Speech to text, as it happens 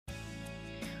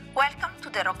Welcome to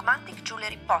the Romantic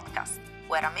Jewelry Podcast,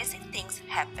 where amazing things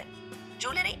happen.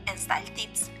 Jewelry and style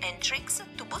tips and tricks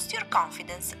to boost your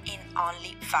confidence in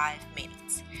only 5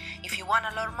 minutes. If you want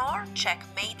to learn more, check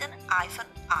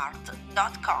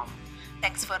maiden-art.com.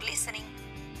 Thanks for listening.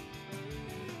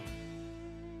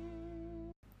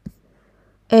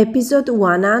 Episode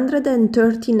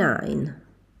 139.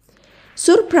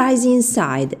 Surprise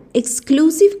inside,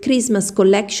 exclusive Christmas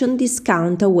collection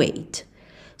discount await.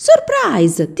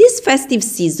 Surprise! This festive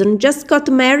season just got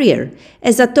merrier.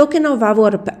 As a token of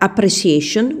our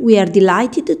appreciation, we are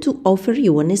delighted to offer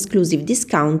you an exclusive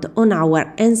discount on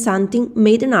our enchanting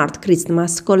Maiden Art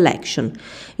Christmas collection.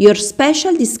 Your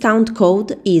special discount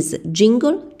code is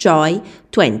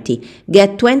JingleJoy20.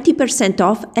 Get 20%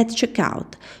 off at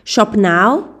checkout. Shop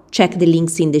now. Check the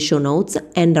links in the show notes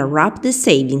and unwrap the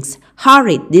savings.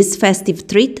 Hurry, this festive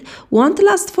treat won't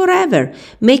last forever.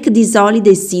 Make this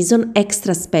holiday season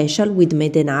extra special with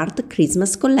Maiden Art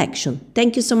Christmas collection.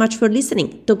 Thank you so much for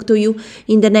listening. Talk to you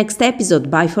in the next episode.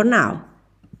 Bye for now.